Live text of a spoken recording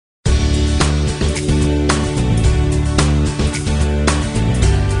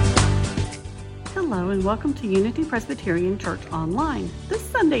welcome to Unity Presbyterian Church Online. This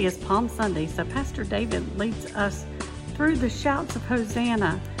Sunday is Palm Sunday, so Pastor David leads us through the shouts of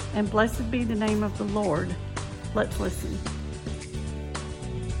Hosanna and blessed be the name of the Lord. Let's listen.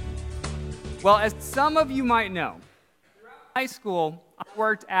 Well, as some of you might know, throughout high school, I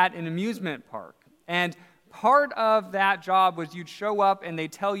worked at an amusement park, and part of that job was you'd show up and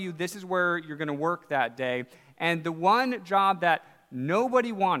they'd tell you this is where you're going to work that day, and the one job that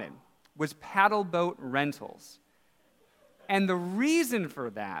nobody wanted was paddle boat rentals. And the reason for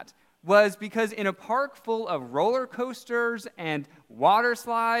that was because in a park full of roller coasters and water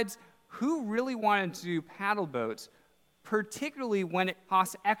slides, who really wanted to do paddle boats, particularly when it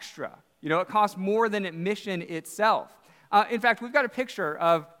costs extra? You know, it costs more than admission itself. In fact, we've got a picture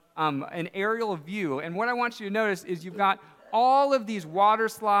of an aerial view, and what I want you to notice is you've got all of these water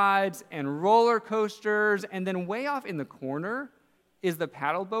slides and roller coasters, and then way off in the corner is the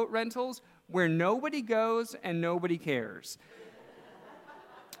paddle boat rentals, where nobody goes and nobody cares.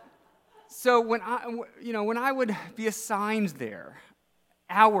 So when I would be assigned there,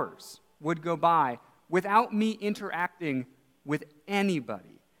 hours would go by without me interacting with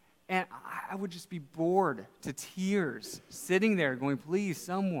anybody. And I would just be bored to tears, sitting there going, please,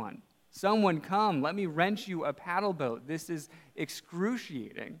 someone come, let me rent you a paddle boat. This is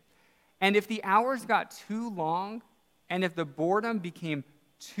excruciating. And if the hours got too long, and if the boredom became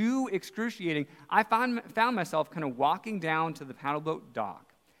too excruciating, I found myself kind of walking down to the paddle boat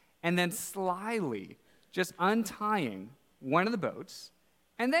dock and then slyly just untying one of the boats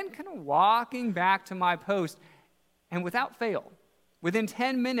and then kind of walking back to my post. And without fail, within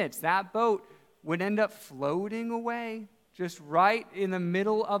 10 minutes, that boat would end up floating away just right in the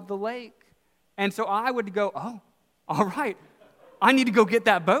middle of the lake. And so I would go, oh, all right, I need to go get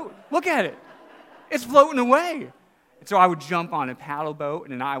that boat. Look at it. It's floating away. And so I would jump on a paddle boat,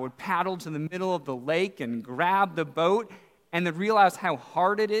 and I would paddle to the middle of the lake and grab the boat, and then realize how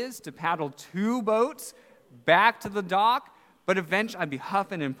hard it is to paddle two boats back to the dock. But eventually I'd be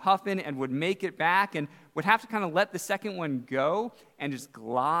huffing and puffing and would make it back and would have to kind of let the second one go and just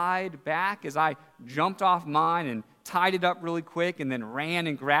glide back as I jumped off mine and tied it up really quick and then ran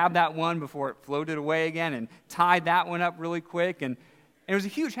and grabbed that one before it floated away again and tied that one up really quick. And it was a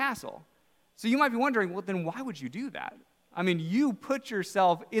huge hassle. So you might be wondering, well, then why would you do that? I mean, you put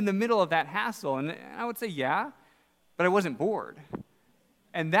yourself in the middle of that hassle. And I would say, yeah, but I wasn't bored.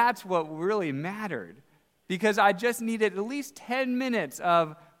 And that's what really mattered, because I just needed at least 10 minutes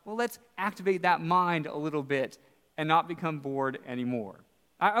of, well, let's activate that mind a little bit and not become bored anymore.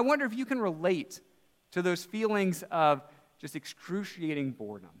 I wonder if you can relate to those feelings of just excruciating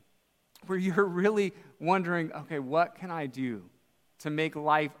boredom, where you're really wondering, okay, what can I do to make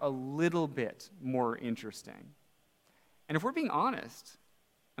life a little bit more interesting? And if we're being honest,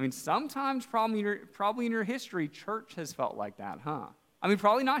 I mean, sometimes probably in your history, church has felt like that, huh? I mean,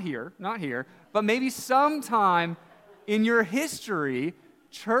 probably not here, but maybe sometime in your history,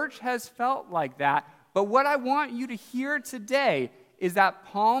 church has felt like that. But what I want you to hear today is that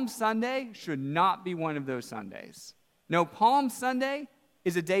Palm Sunday should not be one of those Sundays. No, Palm Sunday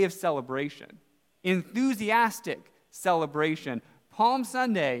is a day of celebration, enthusiastic celebration. Palm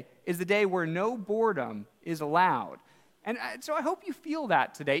Sunday is the day where no boredom is allowed. And so I hope you feel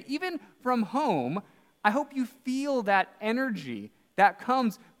that today. Even from home, I hope you feel that energy that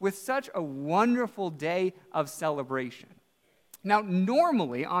comes with such a wonderful day of celebration. Now,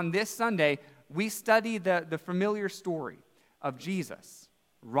 normally on this Sunday, we study the familiar story of Jesus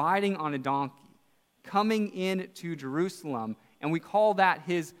riding on a donkey, coming into Jerusalem, and we call that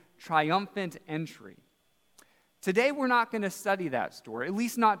his triumphant entry. Today, we're not going to study that story, at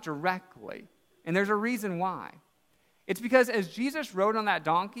least not directly, and there's a reason why. It's because as Jesus rode on that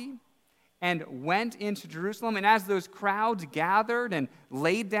donkey and went into Jerusalem, and as those crowds gathered and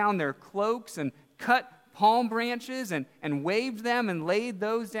laid down their cloaks and cut palm branches and waved them and laid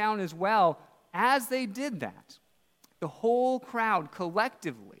those down as well, as they did that, the whole crowd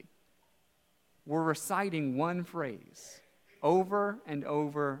collectively were reciting one phrase over and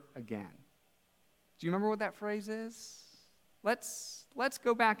over again. Do you remember what that phrase is? Let's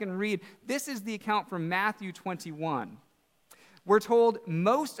go back and read. This is the account from Matthew 21. We're told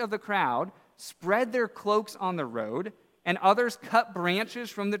most of the crowd spread their cloaks on the road, and others cut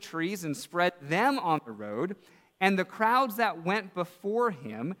branches from the trees and spread them on the road. And the crowds that went before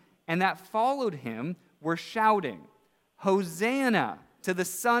him and that followed him were shouting, "Hosanna to the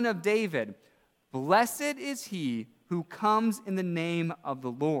Son of David! Blessed is he who comes in the name of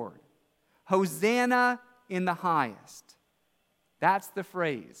the Lord. Hosanna in the highest." That's the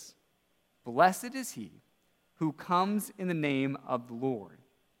phrase. Blessed is he who comes in the name of the Lord.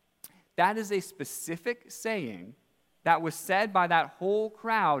 That is a specific saying that was said by that whole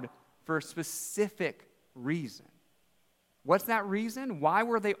crowd for a specific reason. What's that reason? Why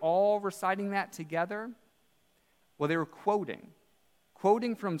were they all reciting that together? Well, they were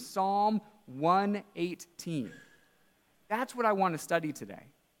quoting from Psalm 118. That's what I want to study today.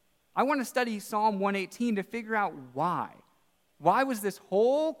 I want to study Psalm 118 to figure out why. Why was this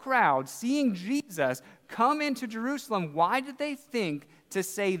whole crowd seeing Jesus come into Jerusalem? Why did they think to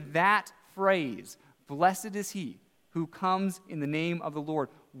say that phrase, "Blessed is he who comes in the name of the Lord"?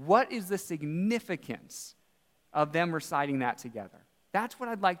 What is the significance of them reciting that together? That's what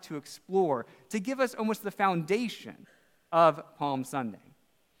I'd like to explore to give us almost the foundation of Palm Sunday.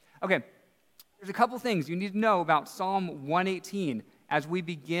 Okay, there's a couple things you need to know about Psalm 118 as we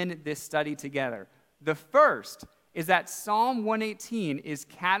begin this study together. The first is that Psalm 118 is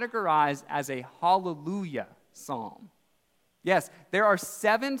categorized as a hallelujah psalm. Yes, there are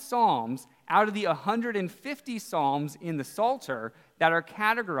 7 psalms out of the 150 psalms in the Psalter that are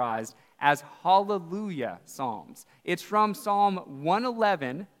categorized as hallelujah psalms. It's from Psalm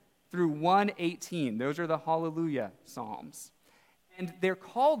 111 through 118. Those are the hallelujah psalms. And they're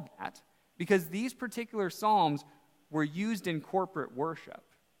called that because these particular psalms were used in corporate worship.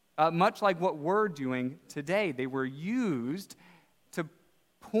 Much like what we're doing today, they were used to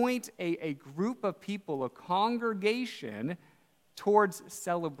point a group of people, a congregation, towards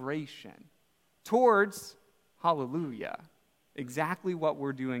celebration, towards hallelujah, exactly what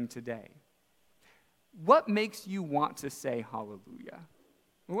we're doing today. What makes you want to say hallelujah?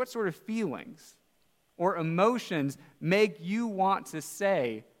 What sort of feelings or emotions make you want to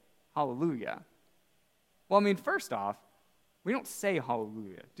say hallelujah? Well, I mean, first off, we don't say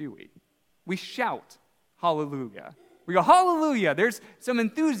hallelujah, do we? We shout hallelujah. We go, hallelujah. There's some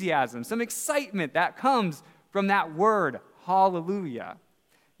enthusiasm, some excitement that comes from that word, hallelujah.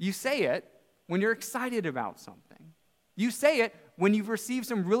 You say it when you're excited about something. You say it when you've received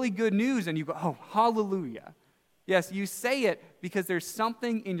some really good news and you go, oh, hallelujah. Yes, you say it because there's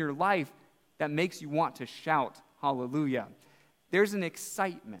something in your life that makes you want to shout hallelujah. There's an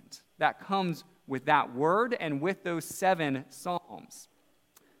excitement that comes with that word and with those 7 psalms.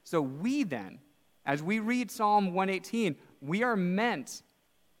 So we then, as we read Psalm 118, we are meant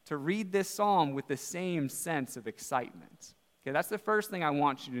to read this psalm with the same sense of excitement. Okay, that's the first thing I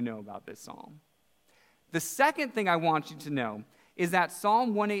want you to know about this psalm. The second thing I want you to know is that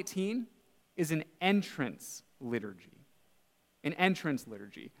Psalm 118 is an entrance liturgy. An entrance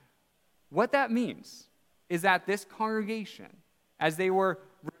liturgy. What that means is that this congregation, as they were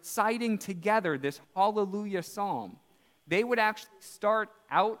reciting together this hallelujah psalm, they would actually start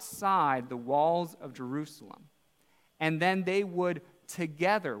outside the walls of Jerusalem. And then they would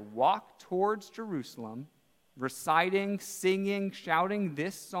together walk towards Jerusalem, reciting, singing, shouting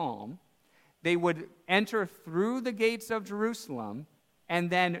this psalm. They would enter through the gates of Jerusalem and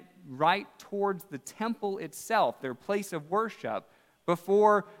then right towards the temple itself, their place of worship,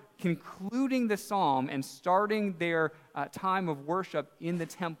 before concluding the psalm and starting their time of worship in the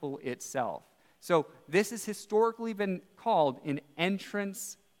temple itself. So this has historically been called an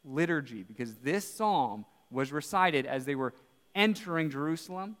entrance liturgy because this psalm was recited as they were entering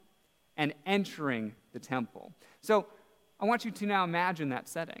Jerusalem and entering the temple. So I want you to now imagine that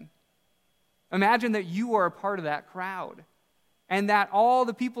setting. Imagine that you are a part of that crowd and that all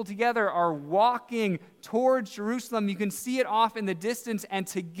the people together are walking towards Jerusalem. You can see it off in the distance, and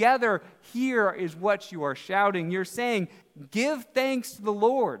together here is what you are shouting. You're saying, "Give thanks to the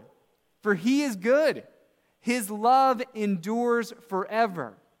Lord, for he is good. His love endures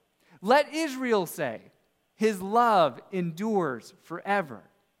forever." Let Israel say, "His love endures forever."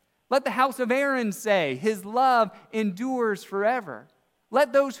 Let the house of Aaron say, "His love endures forever."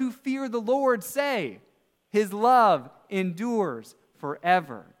 Let those who fear the Lord say, "His love endures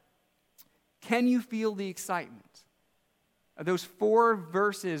forever." Can you feel the excitement those 4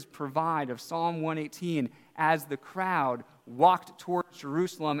 verses provide of Psalm 118 as the crowd walked towards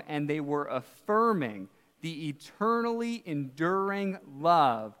Jerusalem and they were affirming the eternally enduring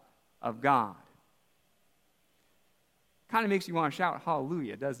love of God? Kind of makes you want to shout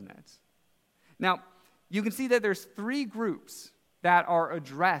hallelujah, doesn't it? Now, you can see that there's 3 groups that are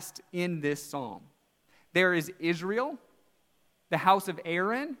addressed in this psalm. There is Israel, the house of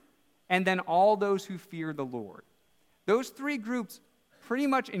Aaron, and then all those who fear the Lord. Those 3 groups pretty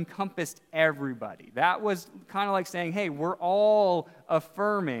much encompassed everybody. That was kind of like saying, hey, we're all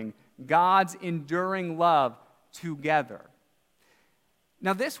affirming God's enduring love together.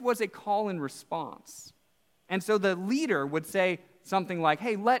 Now, this was a call and response. And so the leader would say something like,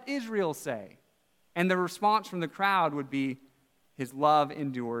 hey, let Israel say. And the response from the crowd would be, his love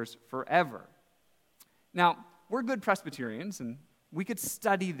endures forever. Now, we're good Presbyterians, and we could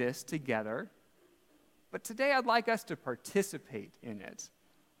study this together, but today I'd like us to participate in it.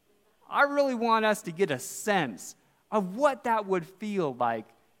 I really want us to get a sense of what that would feel like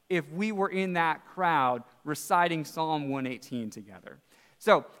if we were in that crowd reciting Psalm 118 together.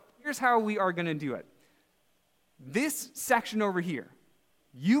 So here's how we are going to do it. This section over here,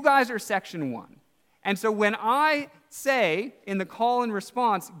 you guys are section 1. And so when I say in the call and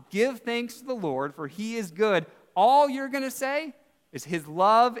response, give thanks to the Lord, for he is good, all you're going to say is his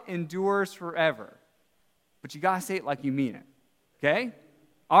love endures forever. But you got to say it like you mean it. Okay?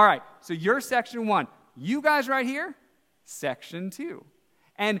 All right, so you're section 1. You guys right here, section 2.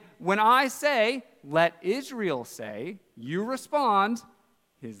 And when I say, let Israel say, you respond,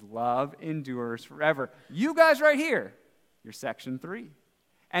 his love endures forever. You guys right here, you're section 3.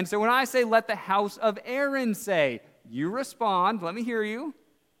 And so when I say, let the house of Aaron say, you respond, let me hear you.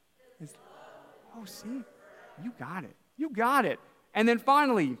 Oh, see, you got it. You got it. And then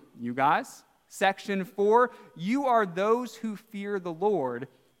finally, you guys, section 4, you are those who fear the Lord.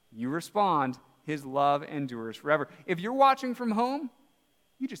 You respond, his love endures forever. If you're watching from home,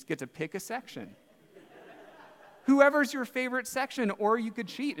 you just get to pick a section. Whoever's your favorite section, or you could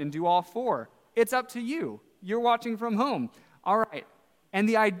cheat and do all 4. It's up to you. You're watching from home. All right. And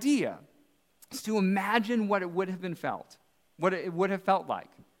the idea is to imagine what it would have been felt, what it would have felt like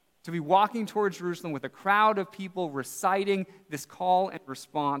to be walking towards Jerusalem with a crowd of people reciting this call and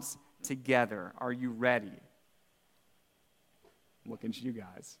response together. Are you ready? I'm looking at you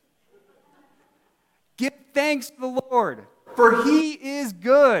guys. Give thanks to the Lord, for he is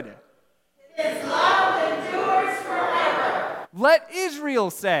good. His love endures forever. Let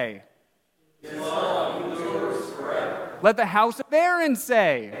Israel say. His love endures forever. Let the house of Aaron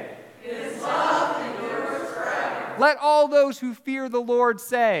say. His love endures forever. Let all those who fear the Lord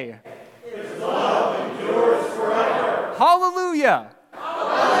say. His love endures forever. Hallelujah.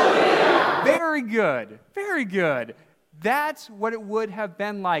 Hallelujah. Very good. Very good. That's what it would have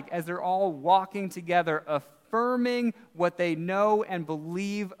been like as they're all walking together, affirming what they know and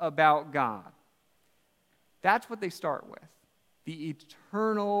believe about God. That's what they start with. The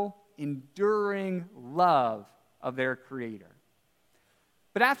eternal, enduring love of their Creator.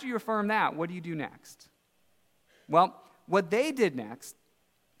 But after you affirm that, what do you do next? Well, what they did next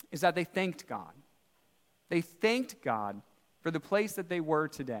is that they thanked God. They thanked God for the place that they were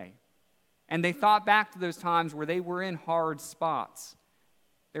today. And they thought back to those times where they were in hard spots.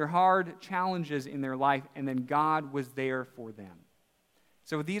 There were hard challenges in their life, and then God was there for them.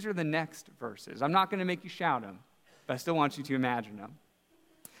 So these are the next verses. I'm not going to make you shout them, but I still want you to imagine them.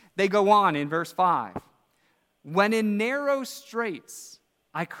 They go on in verse 5. When in narrow straits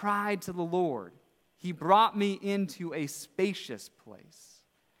I cried to the Lord, he brought me into a spacious place.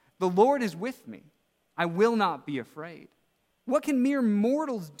 The Lord is with me. I will not be afraid. What can mere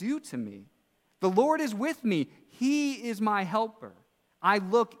mortals do to me? The Lord is with me. He is my helper. I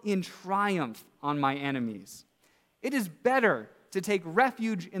look in triumph on my enemies. It is better to take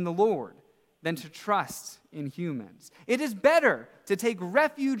refuge in the Lord than to trust in humans. It is better to take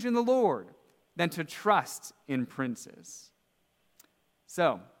refuge in the Lord than to trust in princes.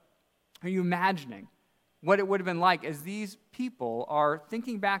 So, are you imagining what it would have been like as these people are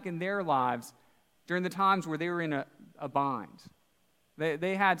thinking back in their lives during the times where they were in a bind?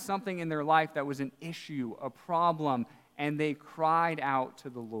 They had something in their life that was an issue, a problem, and they cried out to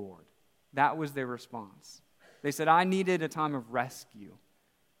the Lord. That was their response. They said, I needed a time of rescue,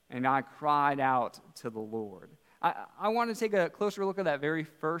 and I cried out to the Lord. I want to take a closer look at that very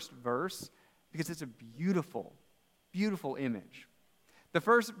first verse because it's a beautiful, beautiful image. The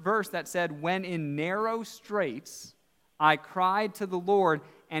first verse that said, when in narrow straits I cried to the Lord,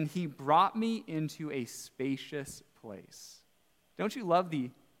 and he brought me into a spacious place. Don't you love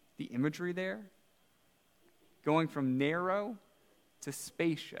the imagery there? Going from narrow to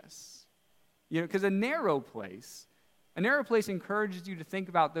spacious. You know, because a narrow place encourages you to think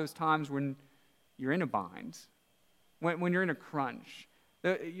about those times when you're in a bind, when you're in a crunch.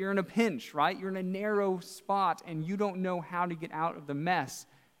 You're in a pinch, right? You're in a narrow spot, and you don't know how to get out of the mess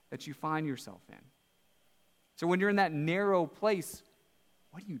that you find yourself in. So when you're in that narrow place,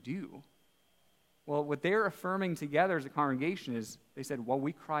 what do? Well, what they're affirming together as a congregation is, they said, well,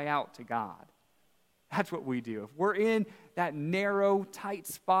 we cry out to God. That's what we do. If we're in that narrow, tight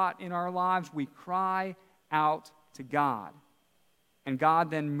spot in our lives, we cry out to God. And God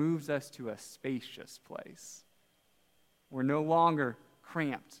then moves us to a spacious place. We're no longer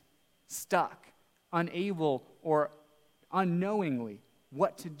cramped, stuck, unable, or unknowingly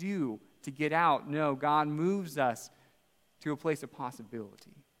what to do to get out. No, God moves us to a place of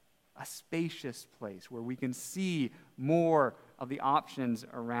possibility, a spacious place where we can see more of the options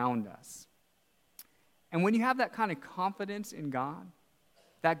around us. And when you have that kind of confidence in God,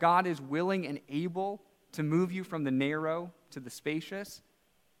 that God is willing and able to move you from the narrow to the spacious,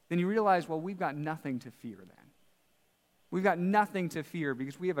 then you realize, well, we've got nothing to fear then. We've got nothing to fear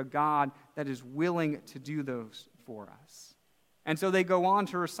because we have a God that is willing to do those for us. And so they go on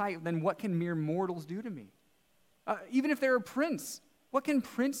to recite, then what can mere mortals do to me? Even if they're a prince, what can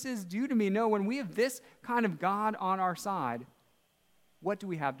princes do to me? No, when we have this kind of God on our side, what do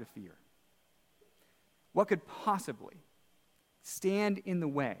we have to fear? What could possibly stand in the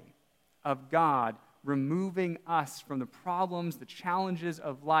way of God removing us from the problems, the challenges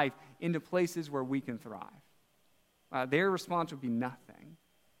of life into places where we can thrive? Their response would be nothing.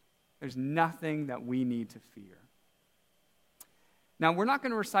 There's nothing that we need to fear. Now, we're not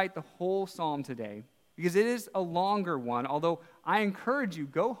going to recite the whole psalm today because it is a longer one, although I encourage you,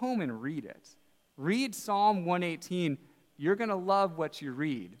 go home and read it. Read Psalm 118. You're going to love what you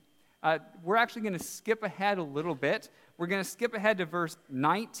read. We're actually going to skip ahead a little bit. We're going to skip ahead to verse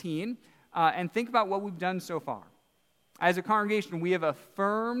 19 and think about what we've done so far. As a congregation, we have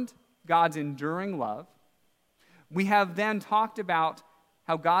affirmed God's enduring love. We have then talked about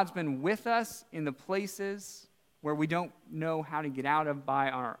how God's been with us in the places where we don't know how to get out of by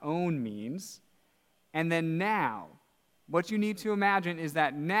our own means. And then now, what you need to imagine is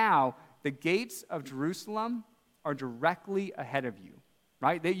that now the gates of Jerusalem are directly ahead of you,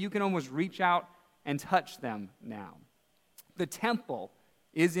 right? That you can almost reach out and touch them now. The temple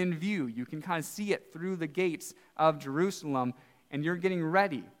is in view. You can kind of see it through the gates of Jerusalem, and you're getting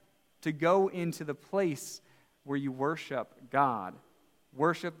ready to go into the place where you worship God.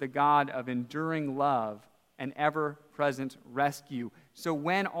 Worship the God of enduring love and ever-present rescue. So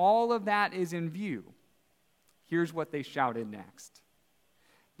when all of that is in view, here's what they shouted next.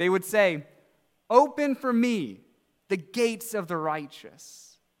 They would say, "Open for me the gates of the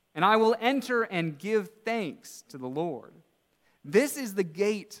righteous, and I will enter and give thanks to the Lord. This is the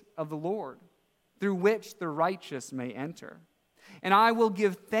gate of the Lord, through which the righteous may enter. And I will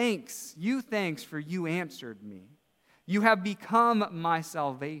give thanks, for you answered me. You have become my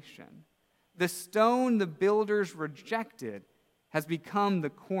salvation. The stone the builders rejected has become the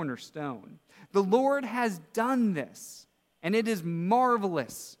cornerstone. The Lord has done this, and it is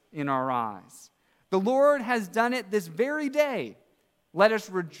marvelous in our eyes. The Lord has done it this very day. Let us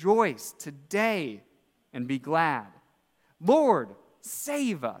rejoice today and be glad. Lord,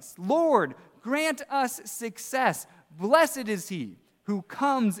 save us. Lord, grant us success. Blessed is he who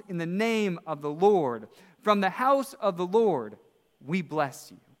comes in the name of the Lord. From the house of the Lord, we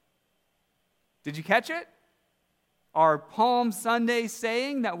bless you." Did you catch it? Our Palm Sunday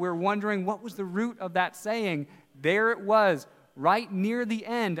saying that we're wondering what was the root of that saying, there it was, right near the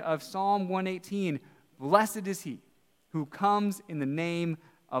end of Psalm 118. Blessed is he who comes in the name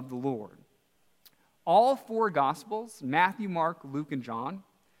of the Lord. All four Gospels, Matthew, Mark, Luke, and John,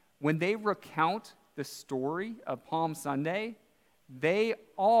 when they recount the story of Palm Sunday, they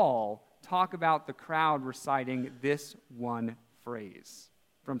all talk about the crowd reciting this one phrase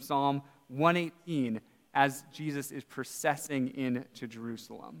from Psalm 118 as Jesus is processing into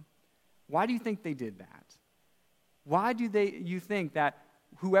Jerusalem. Why do you think they did that? Why do you think that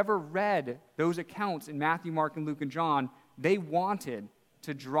whoever read those accounts in Matthew, Mark, and Luke, and John, they wanted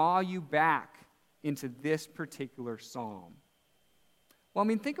to draw you back into this particular psalm? Well,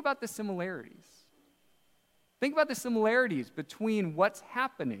 think about the similarities. Think about the similarities between what's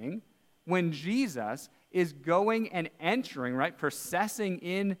happening when Jesus is going and entering, right, processing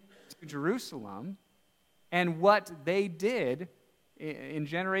into Jerusalem, and what they did in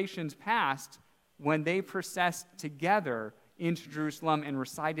generations past when they processed together into Jerusalem and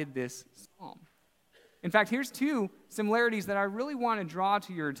recited this psalm. In fact, here's two similarities that I really want to draw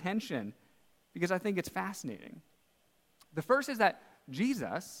to your attention because I think it's fascinating. The first is that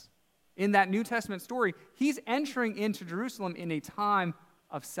Jesus, in that New Testament story, he's entering into Jerusalem in a time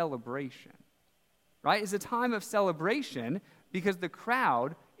of celebration, right? It's a time of celebration because the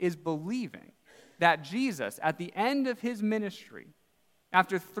crowd is believing that Jesus, at the end of his ministry,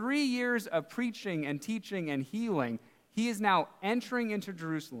 after 3 years of preaching and teaching and healing, he is now entering into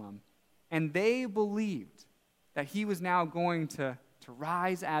Jerusalem, and they believed that he was now going to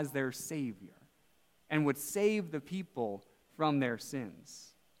rise as their Savior and would save the people from their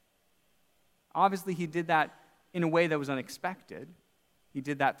sins. Obviously, he did that in a way that was unexpected. He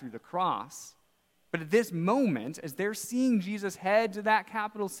did that through the cross. But at this moment, as they're seeing Jesus head to that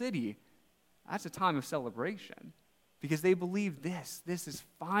capital city, that's a time of celebration because they believe this is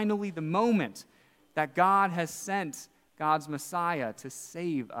finally the moment that God has sent God's Messiah to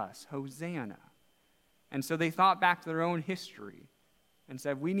save us. Hosanna. And so they thought back to their own history and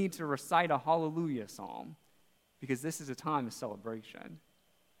said, we need to recite a hallelujah psalm because this is a time of celebration.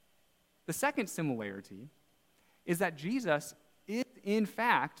 The second similarity is that Jesus is, in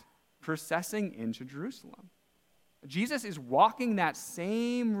fact, processing into Jerusalem. Jesus is walking that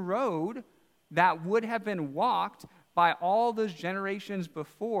same road that would have been walked by all those generations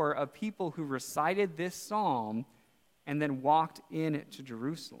before of people who recited this psalm and then walked into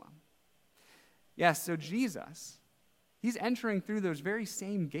Jerusalem. Yes, so Jesus, he's entering through those very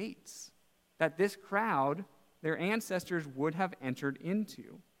same gates that this crowd, their ancestors, would have entered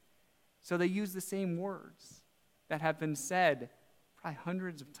into. So they use the same words that have been said probably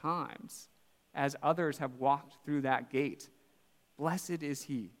hundreds of times as others have walked through that gate. Blessed is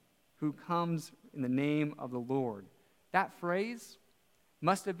he who comes in the name of the Lord. That phrase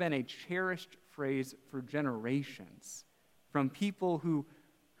must have been a cherished phrase for generations from people who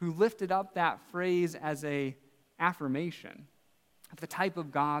lifted up that phrase as an affirmation of the type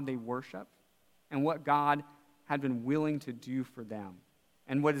of God they worship and what God had been willing to do for them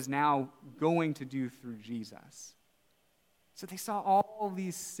and what is now going to do through Jesus. So they saw all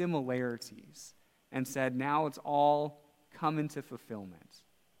these similarities and said, now it's all come into fulfillment.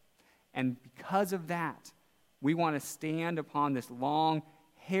 And because of that, we want to stand upon this long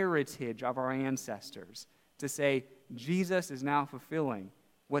heritage of our ancestors to say, Jesus is now fulfilling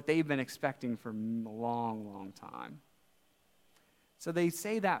what they've been expecting for a long, long time. So they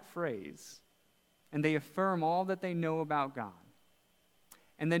say that phrase, and they affirm all that they know about God.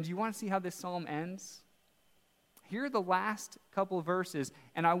 And then do you want to see how this psalm ends? Here are the last couple of verses,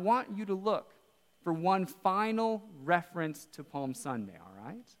 and I want you to look for one final reference to Palm Sunday, all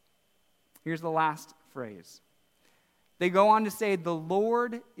right? Here's the last phrase. They go on to say, the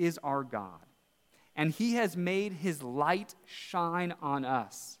Lord is our God, and he has made his light shine on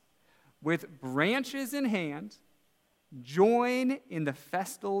us. With branches in hand, join in the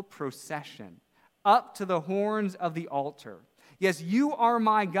festal procession up to the horns of the altar. Yes, you are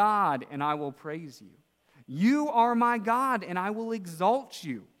my God, and I will praise you. You are my God, and I will exalt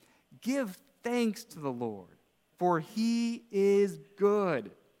you. Give thanks to the Lord, for he is good.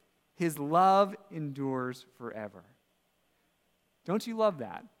 His love endures forever. Don't you love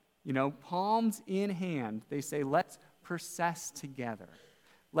that? You know, palms in hand, they say, let's process together.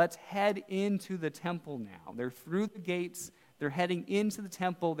 Let's head into the temple now. They're through the gates. They're heading into the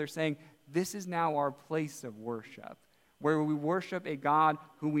temple. They're saying, this is now our place of worship, where we worship a God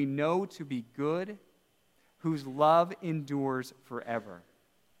who we know to be good, whose love endures forever.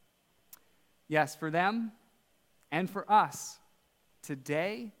 Yes, for them and for us,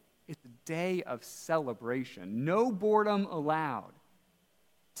 today is a day of celebration. No boredom allowed.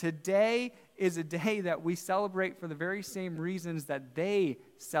 Today is a day that we celebrate for the very same reasons that they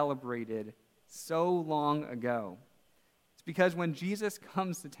celebrated so long ago. It's because when Jesus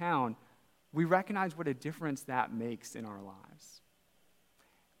comes to town, we recognize what a difference that makes in our lives.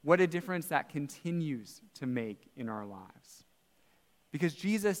 What a difference that continues to make in our lives. Because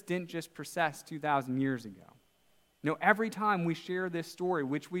Jesus didn't just process 2,000 years ago. No, every time we share this story,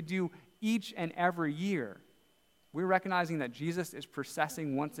 which we do each and every year, we're recognizing that Jesus is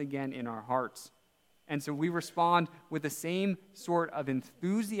processing once again in our hearts. And so we respond with the same sort of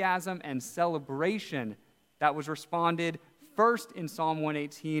enthusiasm and celebration that was responded first in Psalm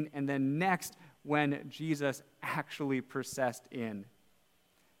 118 and then next when Jesus actually processed in.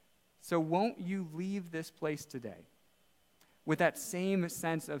 So won't you leave this place today with that same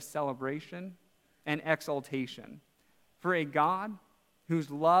sense of celebration and exaltation for a God whose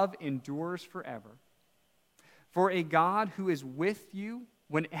love endures forever, for a God who is with you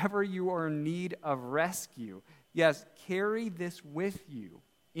whenever you are in need of rescue? Yes, carry this with you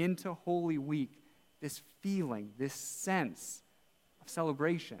into Holy Week, this feeling, this sense of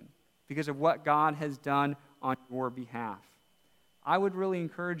celebration because of what God has done on your behalf. I would really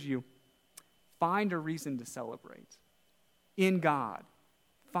encourage you, find a reason to celebrate in God.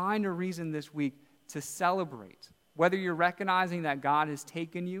 Find a reason this week to celebrate, whether you're recognizing that God has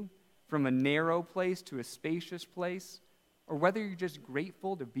taken you from a narrow place to a spacious place, or whether you're just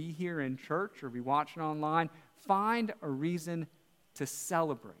grateful to be here in church or be watching online. Find a reason to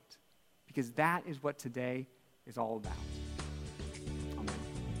celebrate, because that is what today is all about. Amen.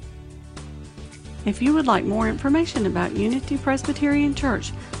 If you would like more information about Unity Presbyterian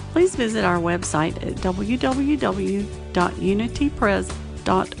Church, please visit our website at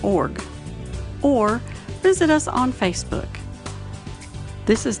www.unitypres.org or visit us on Facebook.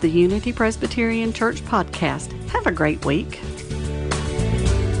 This is the Unity Presbyterian Church podcast. Have a great week.